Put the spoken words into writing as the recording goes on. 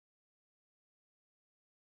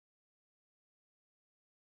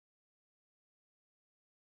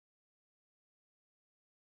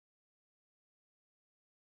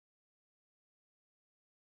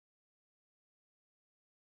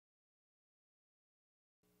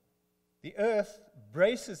The earth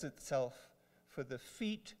braces itself for the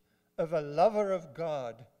feet of a lover of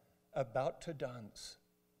God about to dance.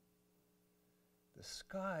 The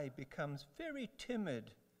sky becomes very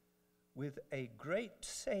timid with a great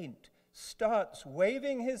saint starts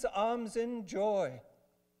waving his arms in joy.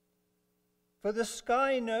 For the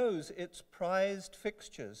sky knows its prized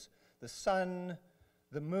fixtures, the sun,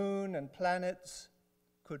 the moon, and planets,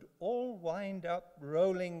 could all wind up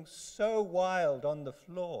rolling so wild on the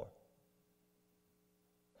floor.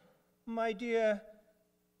 My dear,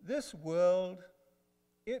 this world,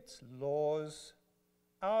 its laws,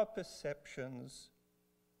 our perceptions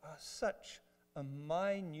are such a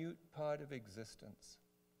minute part of existence.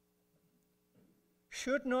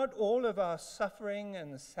 Should not all of our suffering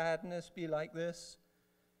and sadness be like this,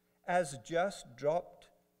 as just dropped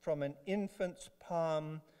from an infant's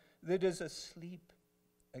palm that is asleep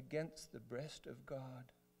against the breast of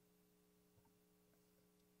God?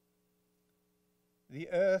 The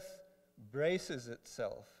earth braces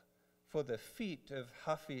itself for the feet of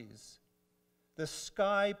Hafiz. The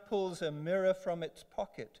sky pulls a mirror from its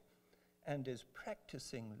pocket and is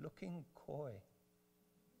practicing looking coy.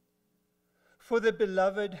 For the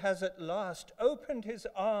beloved has at last opened his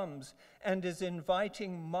arms and is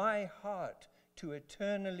inviting my heart to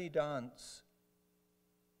eternally dance.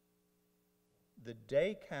 The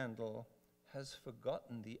day candle has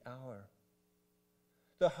forgotten the hour.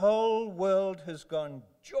 The whole world has gone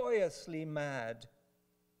joyously mad.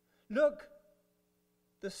 Look,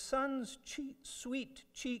 the sun's sweet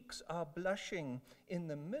cheeks are blushing in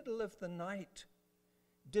the middle of the night,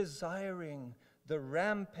 desiring the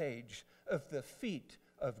rampage of the feet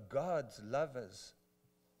of God's lovers.